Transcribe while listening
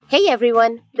Hey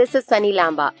everyone, this is Sunny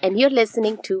Lamba and you're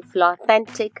listening to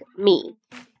Flawthentic Me.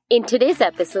 In today's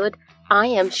episode, I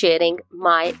am sharing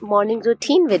my morning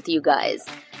routine with you guys,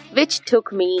 which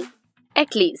took me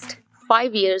at least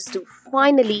 5 years to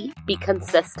finally be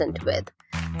consistent with.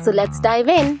 So let's dive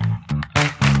in.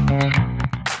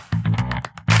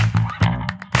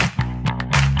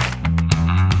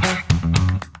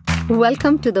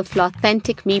 Welcome to the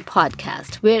Flawthentic Me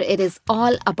podcast, where it is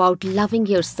all about loving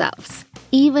yourselves,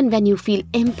 even when you feel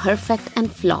imperfect and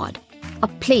flawed. A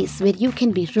place where you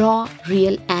can be raw,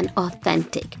 real, and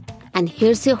authentic. And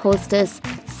here's your hostess,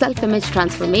 self-image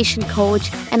transformation coach,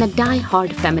 and a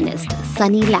die-hard feminist,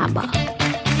 Sunny Lamba.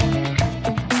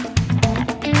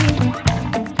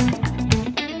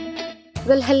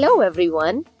 Well, hello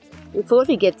everyone. Before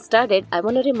we get started, I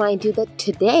want to remind you that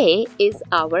today is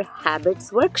our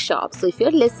Habits Workshop. So if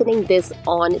you're listening this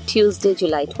on Tuesday,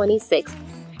 July 26th,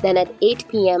 then at 8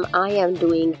 p.m. I am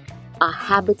doing a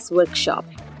Habits Workshop,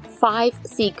 5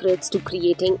 secrets to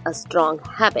creating a strong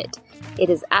habit. It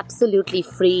is absolutely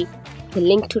free. The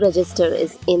link to register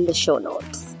is in the show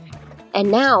notes.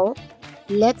 And now,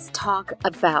 let's talk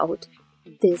about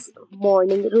this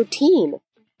morning routine.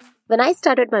 When I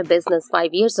started my business 5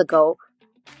 years ago,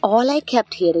 all I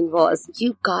kept hearing was,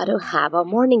 you gotta have a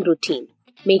morning routine.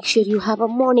 Make sure you have a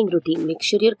morning routine. Make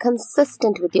sure you're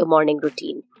consistent with your morning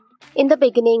routine. In the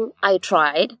beginning, I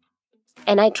tried,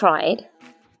 and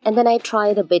then I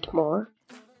tried a bit more,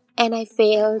 and I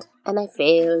failed.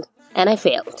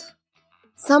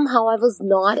 Somehow I was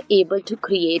not able to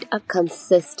create a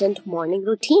consistent morning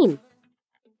routine.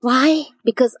 Why?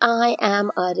 Because I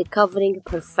am a recovering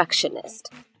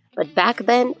perfectionist. But back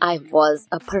then, I was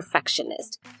a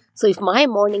perfectionist. So if my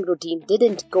morning routine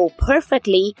didn't go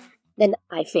perfectly, then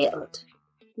I failed.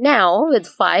 Now, with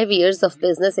 5 years of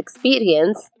business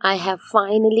experience, I have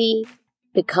finally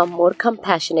become more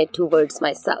compassionate towards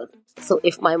myself. So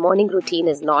if my morning routine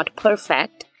is not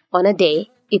perfect on a day,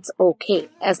 it's okay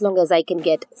as long as I can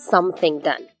get something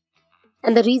done.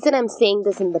 And the reason I'm saying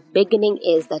this in the beginning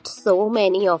is that so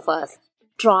many of us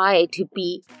try to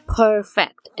be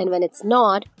perfect, and when it's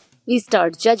not, we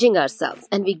start judging ourselves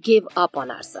and we give up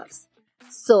on ourselves.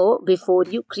 So before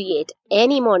you create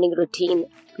any morning routine,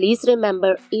 please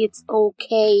remember it's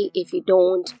okay if you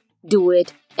don't do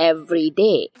it every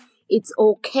day. It's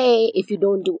okay if you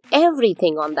don't do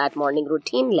everything on that morning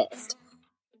routine list.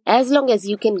 As long as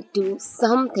you can do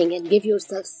something and give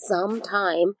yourself some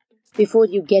time before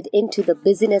you get into the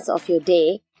busyness of your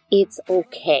day, it's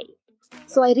okay.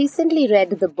 So I recently read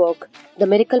the book, The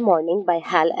Miracle Morning by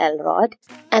Hal Elrod,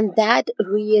 and that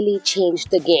really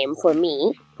changed the game for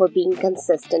me for being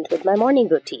consistent with my morning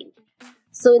routine.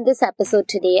 So in this episode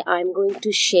today, I'm going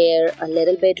to share a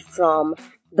little bit from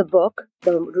the book,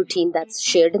 the routine that's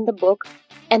shared in the book,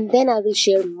 and then I will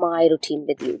share my routine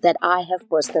with you that I have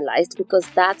personalized because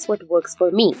that's what works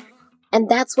for me. And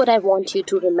that's what I want you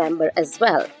to remember as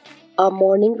well. A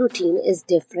morning routine is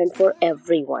different for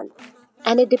everyone.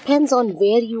 And it depends on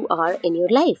where you are in your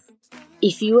life.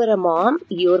 If you are a mom,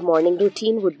 your morning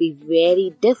routine would be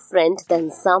very different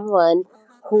than someone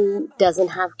who doesn't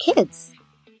have kids.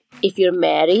 If you're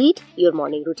married, your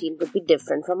morning routine would be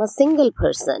different from a single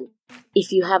person.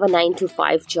 If you have a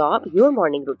 9-to-5 job, your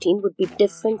morning routine would be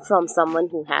different from someone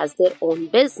who has their own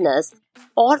business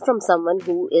or from someone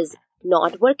who is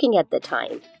not working at the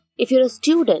time. If you're a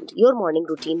student, your morning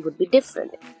routine would be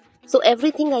different. So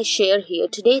everything I share here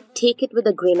today, take it with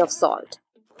a grain of salt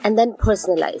and then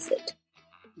personalize it.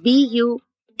 Be you,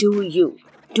 do you.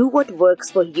 Do what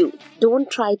works for you. Don't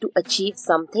try to achieve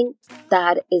something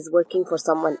that is working for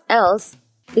someone else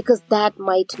because that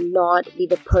might not be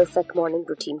the perfect morning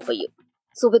routine for you.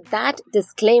 So with that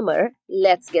disclaimer,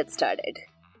 let's get started.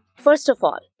 First of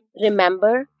all,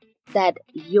 remember that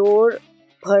your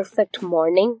perfect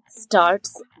morning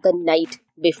starts the night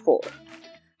before.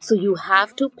 So you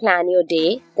have to plan your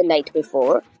day the night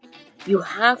before. You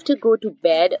have to go to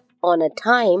bed on a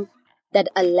time that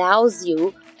allows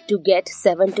you to get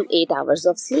 7 to 8 hours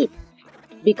of sleep.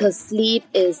 Because sleep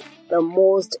is the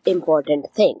most important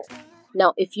thing.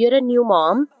 Now, if you're a new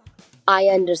mom, I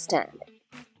understand.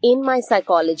 In my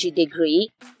psychology degree,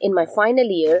 in my final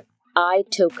year, I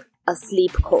took a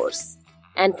sleep course.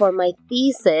 And for my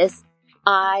thesis,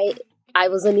 I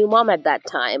was a new mom at that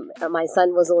time. My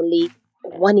son was only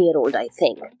 1 year old, I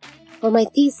think. For my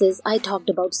thesis, I talked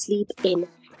about sleep in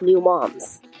new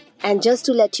moms. And just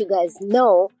to let you guys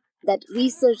know that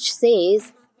research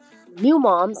says new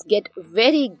moms get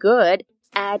very good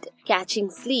at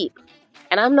catching sleep.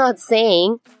 And I'm not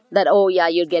saying that, oh yeah,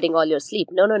 you're getting all your sleep.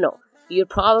 No. You're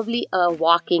probably a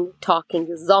walking,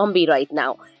 talking zombie right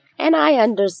now. And I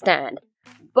understand.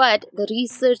 But the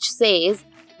research says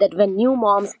that when new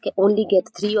moms only get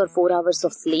 3 or 4 hours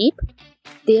of sleep,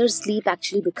 their sleep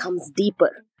actually becomes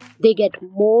deeper. They get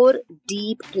more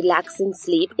deep, relaxing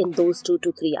sleep in those 2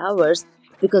 to 3 hours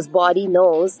because body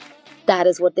knows that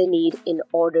is what they need in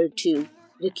order to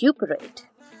recuperate.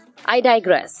 I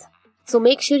digress. So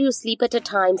make sure you sleep at a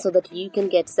time so that you can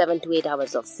get 7 to 8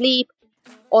 hours of sleep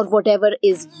or whatever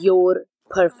is your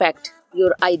perfect,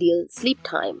 your ideal sleep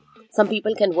time. Some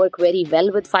people can work very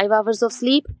well with 5 hours of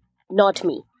sleep. Not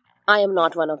me. I am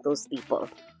not one of those people.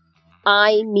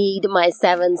 I need my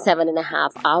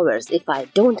 7.5 hours. If I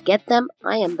don't get them,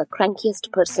 I am the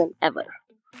crankiest person ever.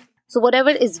 So whatever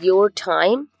is your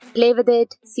time, play with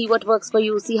it, see what works for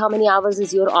you, see how many hours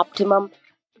is your optimum,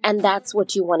 and that's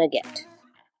what you want to get.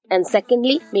 And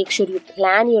secondly, make sure you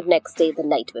plan your next day the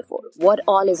night before. What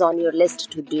all is on your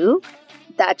list to do,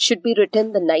 that should be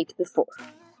written the night before.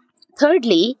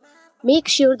 Thirdly, make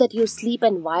sure that your sleep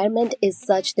environment is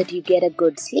such that you get a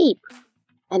good sleep.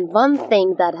 And one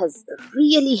thing that has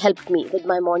really helped me with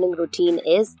my morning routine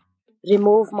is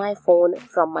remove my phone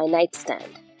from my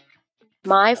nightstand.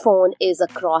 My phone is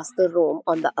across the room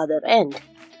on the other end.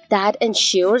 That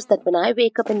ensures that when I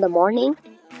wake up in the morning,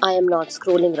 I am not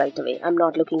scrolling right away. I'm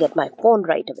not looking at my phone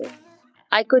right away.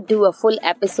 I could do a full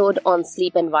episode on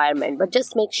sleep environment, but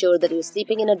just make sure that you're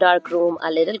sleeping in a dark room,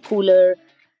 a little cooler,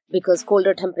 because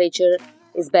colder temperature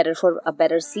is better for a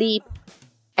better sleep.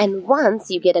 And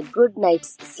once you get a good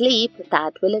night's sleep,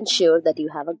 that will ensure that you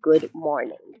have a good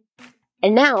morning.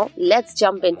 And now, let's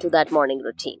jump into that morning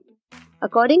routine.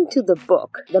 According to the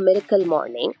book, The Miracle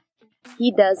Morning,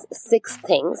 he does 6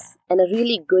 things, and a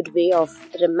really good way of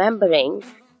remembering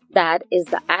that is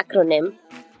the acronym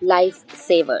Life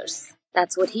Savers.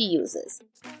 That's what he uses.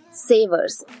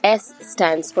 Savers. S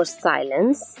stands for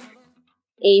silence,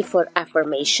 A for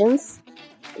affirmations,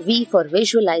 V for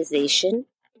visualization,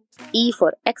 E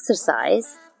for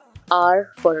exercise,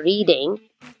 R for reading,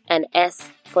 and S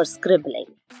for scribbling.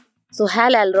 So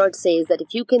Hal Elrod says that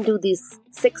if you can do these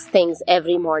 6 things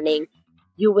every morning,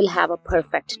 you will have a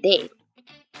perfect day.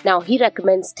 Now, he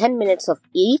recommends 10 minutes of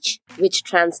each, which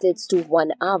translates to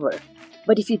 1 hour.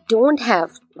 But if you don't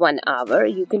have 1 hour,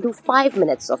 you can do 5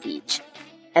 minutes of each.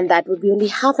 And that would be only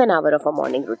half an hour of a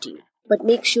morning routine. But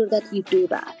make sure that you do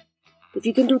that. If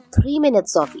you can do 3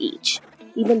 minutes of each,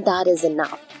 even that is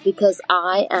enough. Because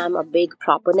I am a big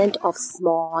proponent of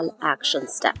small action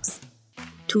steps.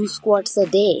 2 squats a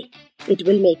day, it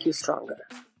will make you stronger.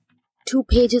 2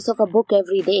 pages of a book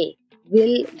every day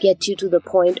will get you to the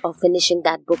point of finishing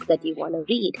that book that you want to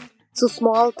read. So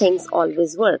small things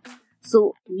always work.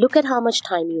 So look at how much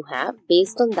time you have.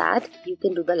 Based on that, you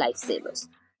can do the lifesavers.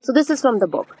 So this is from the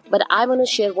book, but I want to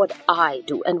share what I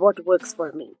do and what works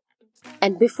for me.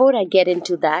 And before I get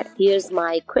into that, here's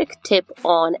my quick tip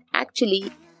on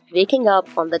actually waking up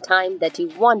on the time that you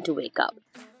want to wake up.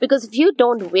 Because if you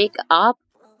don't wake up,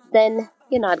 then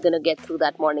you're not going to get through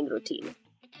that morning routine.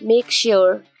 Make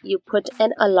sure you put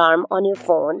an alarm on your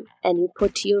phone and you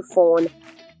put your phone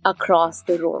across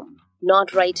the room,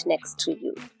 not right next to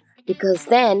you. Because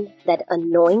then that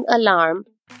annoying alarm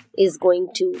is going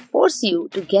to force you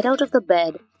to get out of the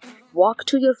bed, walk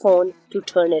to your phone to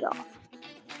turn it off.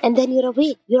 And then you're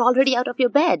awake. You're already out of your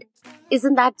bed.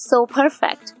 Isn't that so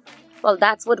perfect? Well,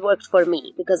 that's what worked for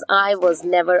me because I was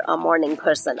never a morning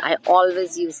person. I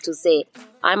always used to say,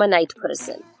 I'm a night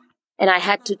person. And I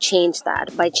had to change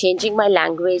that. By changing my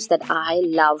language that I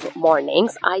love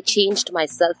mornings, I changed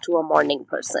myself to a morning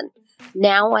person.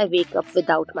 Now I wake up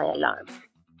without my alarm.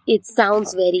 It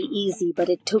sounds very easy, but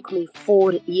it took me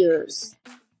 4 years.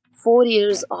 4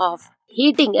 years of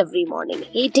hating every morning,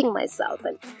 hating myself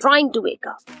and trying to wake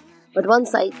up. But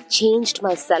once I changed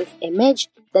my self-image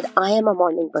that I am a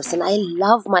morning person, I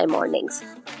love my mornings,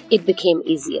 it became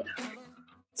easier.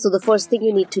 So the first thing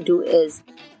you need to do is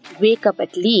wake up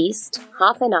at least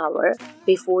half an hour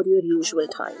before your usual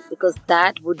time because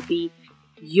that would be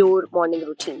your morning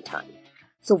routine time.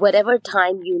 So whatever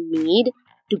time you need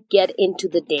to get into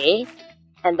the day,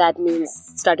 and that means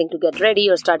starting to get ready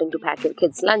or starting to pack your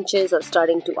kids' lunches or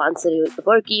starting to answer your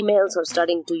work emails or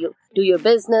starting to do your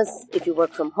business if you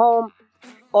work from home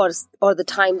or the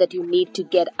time that you need to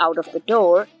get out of the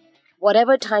door,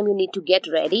 whatever time you need to get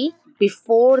ready,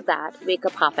 before that, wake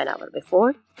up half an hour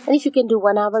before. And if you can do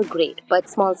 1 hour, great, but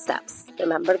small steps.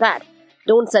 Remember that.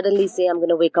 Don't suddenly say, I'm going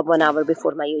to wake up 1 hour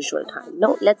before my usual time.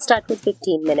 No, let's start with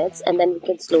 15 minutes and then we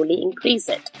can slowly increase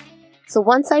it. So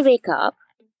once I wake up,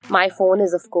 my phone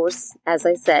is, of course, as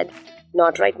I said,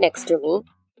 not right next to me.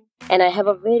 And I have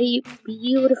a very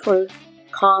beautiful,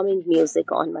 calming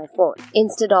music on my phone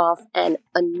instead of an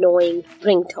annoying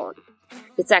ringtone.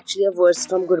 It's actually a verse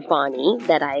from Gurbani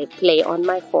that I play on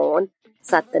my phone,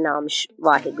 Satnam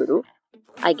Vaheguru.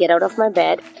 I get out of my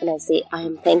bed and I say, I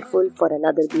am thankful for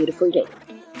another beautiful day.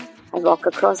 I walk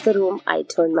across the room, I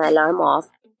turn my alarm off,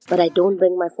 but I don't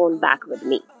bring my phone back with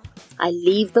me. I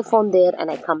leave the phone there and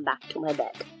I come back to my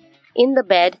bed. In the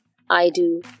bed, I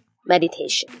do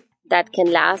meditation. That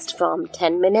can last from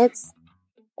 10 minutes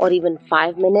or even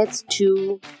 5 minutes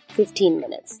to 15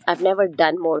 minutes. I've never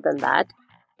done more than that.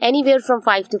 Anywhere from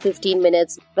 5 to 15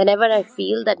 minutes, whenever I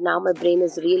feel that now my brain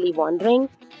is really wandering,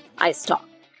 I stop.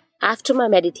 After my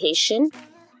meditation,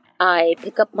 I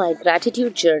pick up my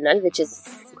gratitude journal, which is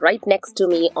right next to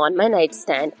me on my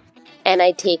nightstand, and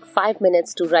I take 5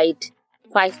 minutes to write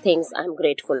 5 things I'm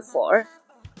grateful for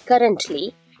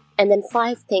currently, and then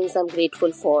 5 things I'm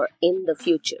grateful for in the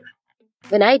future.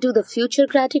 When I do the future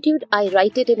gratitude, I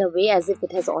write it in a way as if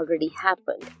it has already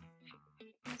happened.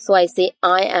 So I say,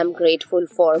 I am grateful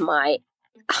for my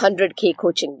 100K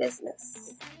coaching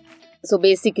business. So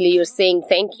basically, you're saying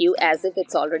thank you as if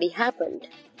it's already happened.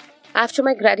 After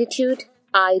my gratitude,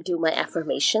 I do my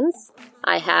affirmations.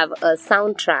 I have a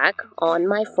soundtrack on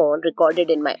my phone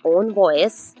recorded in my own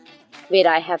voice where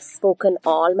I have spoken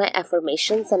all my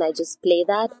affirmations and I just play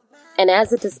that. And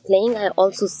as it is playing, I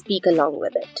also speak along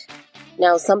with it.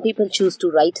 Now, some people choose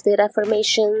to write their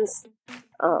affirmations,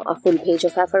 a full page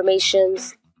of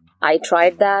affirmations. I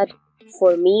tried that.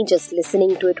 For me, just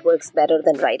listening to it works better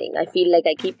than writing. I feel like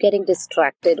I keep getting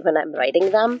distracted when I'm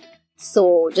writing them.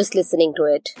 So just listening to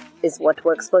it is what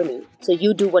works for me. So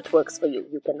you do what works for you.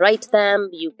 You can write them,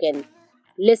 you can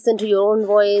listen to your own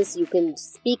voice, you can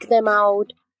speak them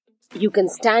out, you can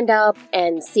stand up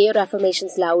and say your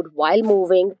affirmations loud while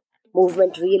moving.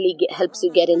 Movement really helps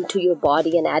you get into your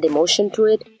body and add emotion to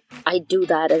it. I do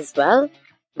that as well,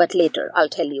 but later I'll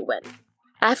tell you when.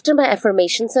 After my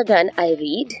affirmations are done, I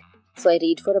read. So I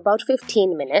read for about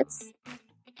 15 minutes.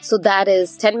 So that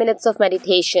is 10 minutes of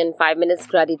meditation, 5 minutes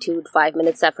gratitude, 5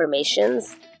 minutes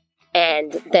affirmations,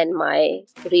 and then my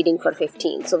reading for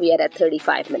 15. So we are at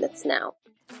 35 minutes now.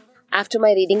 After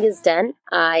my reading is done,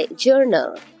 I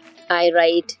journal. I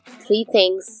write 3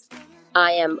 things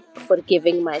I am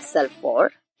forgiving myself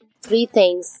for, 3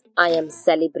 things I am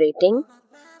celebrating,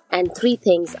 and 3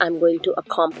 things I'm going to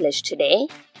accomplish today,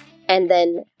 and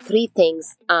then 3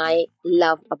 things I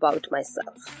love about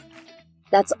myself.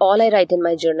 That's all I write in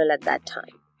my journal at that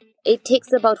time. It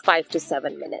takes about 5 to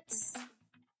 7 minutes.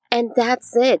 And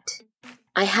that's it.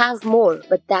 I have more,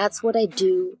 but that's what I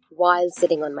do while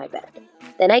sitting on my bed.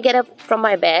 Then I get up from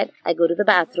my bed, I go to the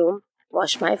bathroom,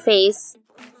 wash my face,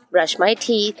 brush my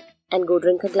teeth, and go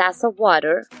drink a glass of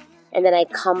water. And then I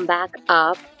come back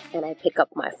up and I pick up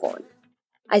my phone.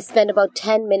 I spend about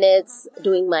 10 minutes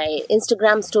doing my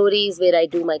Instagram stories where I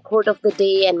do my quote of the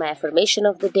day and my affirmation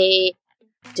of the day.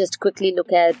 Just quickly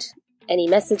look at any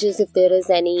messages if there is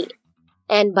any.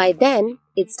 And by then,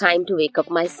 it's time to wake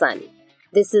up my son.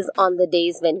 This is on the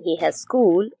days when he has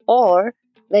school or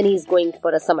when he's going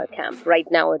for a summer camp. Right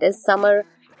now it is summer.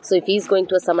 So if he's going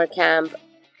to a summer camp,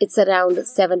 it's around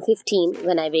 7:15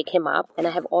 when I wake him up, and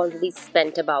I have already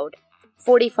spent about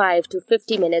 45 to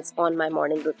 50 minutes on my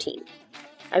morning routine.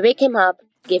 I wake him up,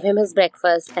 give him his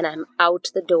breakfast, and I'm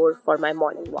out the door for my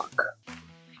morning walk.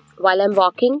 While I'm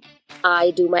walking,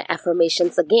 I do my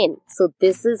affirmations again. So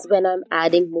this is when I'm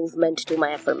adding movement to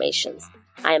my affirmations.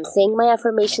 I am saying my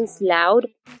affirmations loud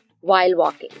while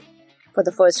walking for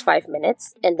the first 5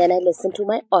 minutes, and then I listen to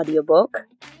my audiobook,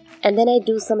 and then I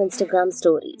do some Instagram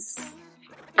stories.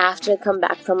 After I come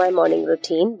back from my morning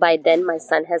routine, by then my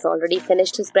son has already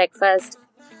finished his breakfast.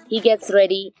 He gets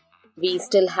ready. We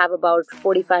still have about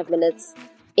 45 minutes.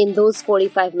 In those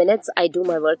 45 minutes, I do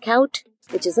my workout,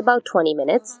 which is about 20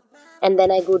 minutes, and then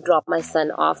I go drop my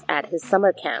son off at his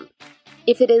summer camp.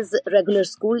 If it is regular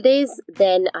school days,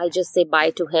 then I just say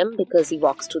bye to him because he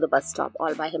walks to the bus stop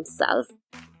all by himself.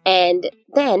 And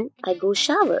then I go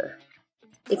shower.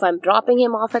 If I'm dropping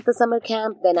him off at the summer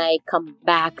camp, then I come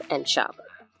back and shower.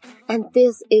 And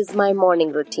this is my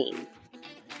morning routine.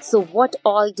 So what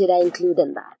all did I include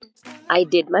in that? I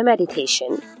did my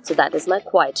meditation, so that is my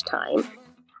quiet time.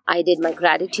 I did my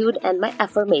gratitude and my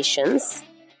affirmations.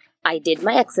 I did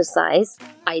my exercise.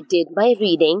 I did my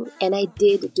reading, and I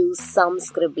did do some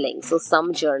scribbling, so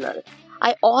some journal.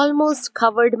 I almost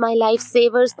covered my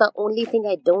lifesavers. The only thing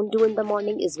I don't do in the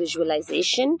morning is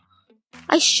visualization.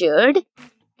 I should,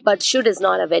 but should is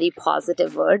not a very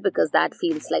positive word because that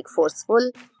feels like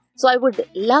forceful. So I would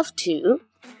love to,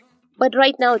 but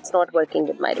right now it's not working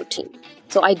with my routine.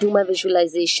 So I do my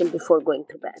visualization before going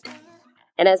to bed.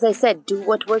 And as I said, do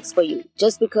what works for you.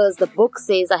 Just because the book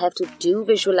says I have to do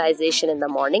visualization in the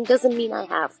morning doesn't mean I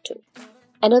have to.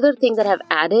 Another thing that I've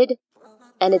added,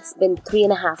 and it's been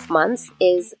 3.5 months,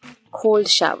 is cold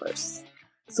showers.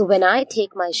 So when I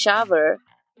take my shower,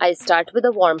 I start with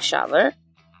a warm shower,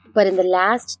 but in the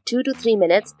last 2 to 3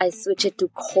 minutes, I switch it to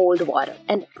cold water,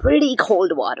 and pretty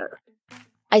cold water.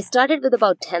 I started with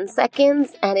about 10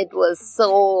 seconds and it was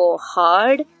so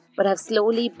hard, but I've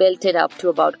slowly built it up to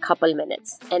about a couple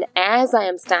minutes. And as I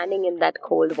am standing in that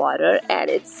cold water and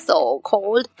it's so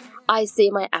cold, I say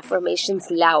my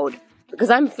affirmations loud because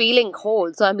I'm feeling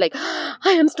cold. So I'm like,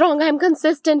 I am strong, I am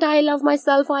consistent, I love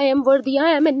myself, I am worthy, I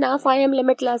am enough, I am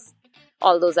limitless.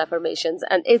 All those affirmations,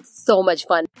 and it's so much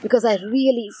fun because I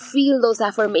really feel those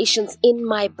affirmations in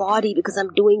my body because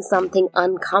I'm doing something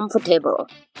uncomfortable.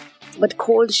 But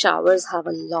cold showers have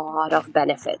a lot of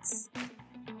benefits.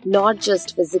 Not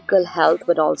just physical health,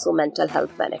 but also mental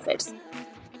health benefits.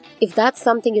 If that's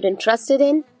something you're interested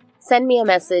in, send me a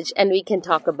message and we can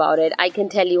talk about it. I can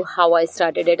tell you how I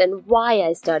started it and why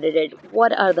I started it.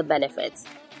 What are the benefits?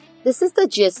 This is the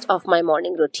gist of my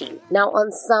morning routine. Now,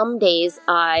 on some days,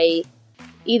 I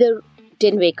either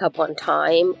didn't wake up on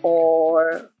time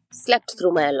or slept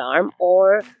through my alarm,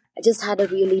 or I just had a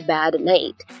really bad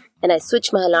night. And I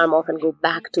switch my alarm off and go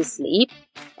back to sleep.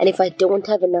 And if I don't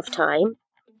have enough time,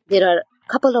 there are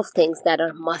a couple of things that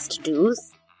are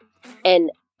must-dos. And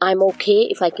I'm okay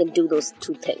if I can do those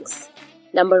 2 things.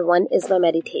 Number 1 is my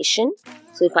meditation.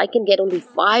 So if I can get only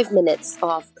 5 minutes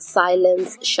of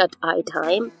silence, shut-eye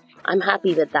time, I'm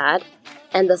happy with that.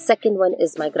 And the second one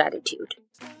is my gratitude.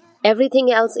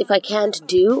 Everything else, if I can't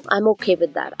do, I'm okay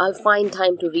with that. I'll find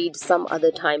time to read some other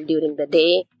time during the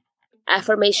day.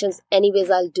 Affirmations,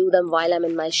 anyways, I'll do them while I'm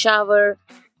in my shower.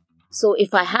 So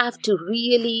if I have to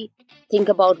really think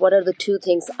about what are the 2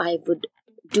 things I would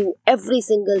do every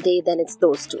single day, then it's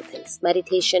those 2 things,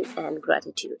 meditation and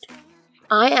gratitude.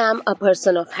 I am a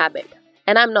person of habit,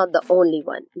 and I'm not the only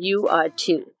one. You are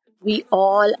too. We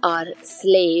all are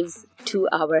slaves to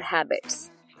our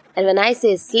habits. And when I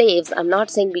say slaves, I'm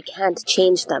not saying we can't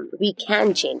change them. We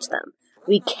can change them.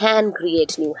 We can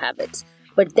create new habits.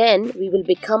 But then we will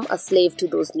become a slave to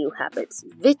those new habits,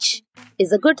 which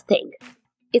is a good thing.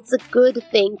 It's a good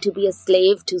thing to be a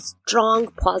slave to strong,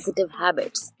 positive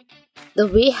habits. The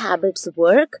way habits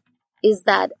work is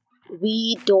that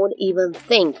we don't even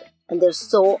think, and they're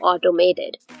so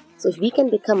automated. So if we can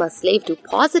become a slave to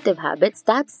positive habits,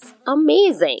 that's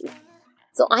amazing.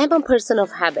 So I'm a person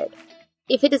of habit.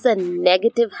 If it is a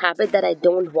negative habit that I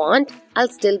don't want, I'll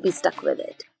still be stuck with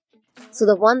it. So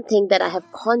the one thing that I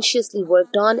have consciously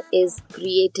worked on is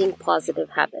creating positive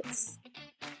habits.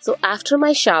 So after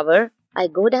my shower, I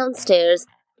go downstairs,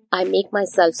 I make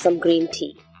myself some green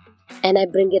tea, and I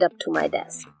bring it up to my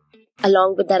desk.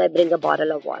 Along with that, I bring a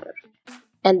bottle of water.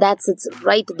 And that sits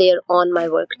right there on my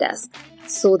work desk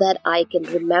so that I can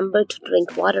remember to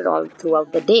drink water all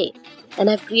throughout the day. And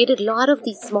I've created a lot of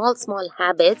these small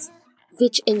habits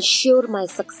which ensure my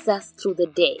success through the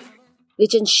day,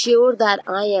 which ensure that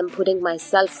I am putting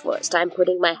myself first, I'm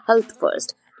putting my health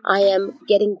first, I am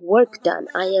getting work done,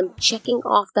 I am checking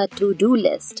off that to-do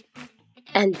list.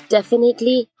 And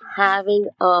definitely having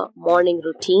a morning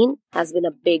routine has been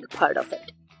a big part of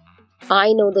it.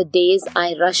 I know the days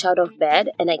I rush out of bed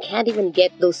and I can't even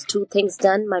get those 2 things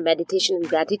done, my meditation and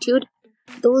gratitude,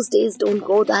 those days don't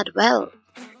go that well.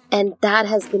 And that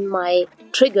has been my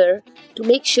trigger to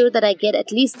make sure that I get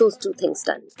at least those 2 things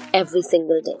done every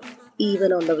single day,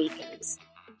 even on the weekends.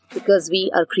 Because we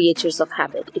are creatures of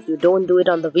habit. If you don't do it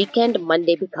on the weekend,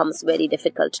 Monday becomes very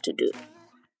difficult to do.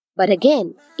 But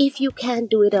again, if you can't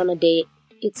do it on a day,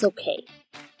 it's okay.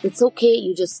 It's okay,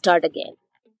 you just start again.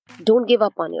 Don't give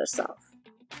up on yourself.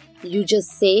 You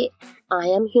just say, I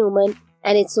am human,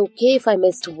 and it's okay if I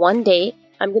missed one day.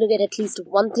 I'm going to get at least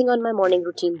one thing on my morning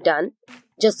routine done,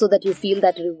 just so that you feel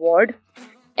that reward,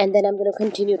 and then I'm going to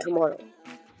continue tomorrow.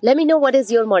 Let me know what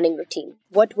is your morning routine.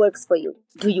 What works for you?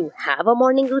 Do you have a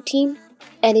morning routine?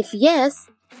 And if yes,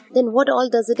 then what all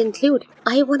does it include?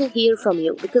 I want to hear from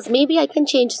you because maybe I can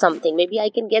change something. Maybe I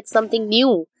can get something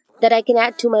new that I can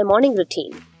add to my morning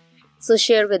routine. So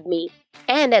share with me.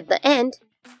 And at the end,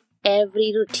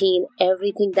 every routine,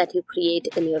 everything that you create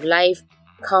in your life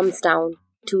comes down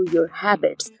to your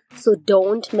habits. So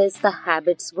don't miss the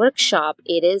habits workshop.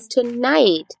 It is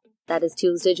tonight. That is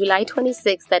Tuesday, July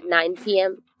 26th at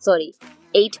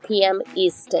 8 p.m.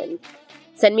 Eastern.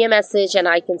 Send me a message and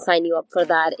I can sign you up for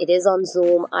that. It is on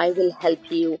Zoom. I will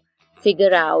help you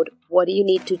figure out what you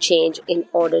need to change in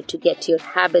order to get your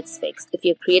habits fixed. If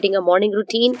you're creating a morning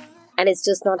routine and it's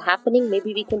just not happening,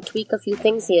 maybe we can tweak a few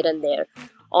things here and there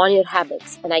on your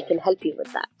habits and I can help you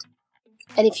with that.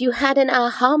 And if you had an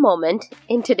aha moment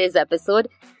in today's episode,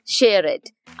 share it.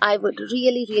 I would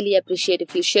really, really appreciate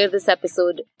if you share this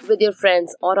episode with your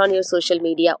friends or on your social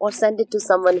media, or send it to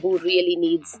someone who really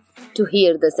needs to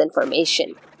hear this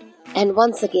information. And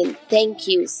once again, thank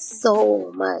you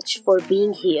so much for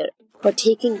being here, for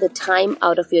taking the time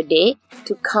out of your day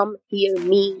to come hear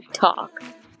me talk.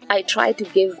 I try to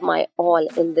give my all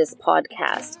in this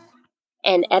podcast.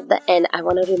 And at the end, I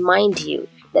want to remind you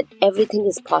that everything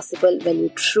is possible when you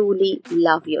truly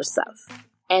love yourself.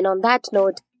 And on that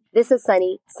note, this is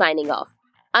Sunny signing off.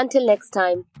 Until next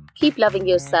time, keep loving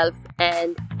yourself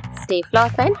and stay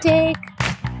Flawthentic.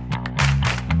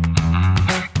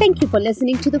 Thank you for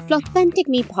listening to the Flawthentic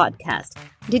Me podcast.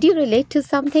 Did you relate to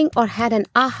something or had an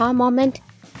aha moment?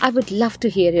 I would love to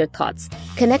hear your thoughts.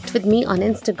 Connect with me on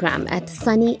Instagram at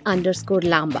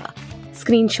sunny_lamba.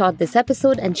 Screenshot this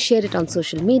episode and share it on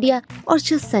social media, or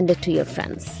just send it to your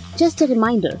friends. Just a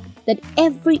reminder that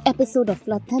every episode of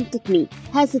Flawthentic Me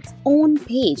has its own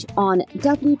page on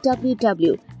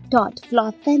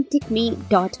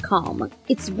www.flawthenticme.com.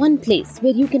 It's one place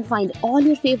where you can find all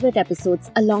your favorite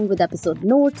episodes along with episode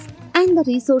notes and the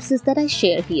resources that I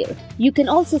share here. You can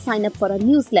also sign up for a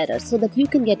newsletter so that you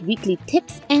can get weekly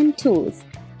tips and tools.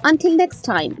 Until next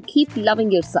time, keep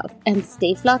loving yourself and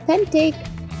stay Flawthentic.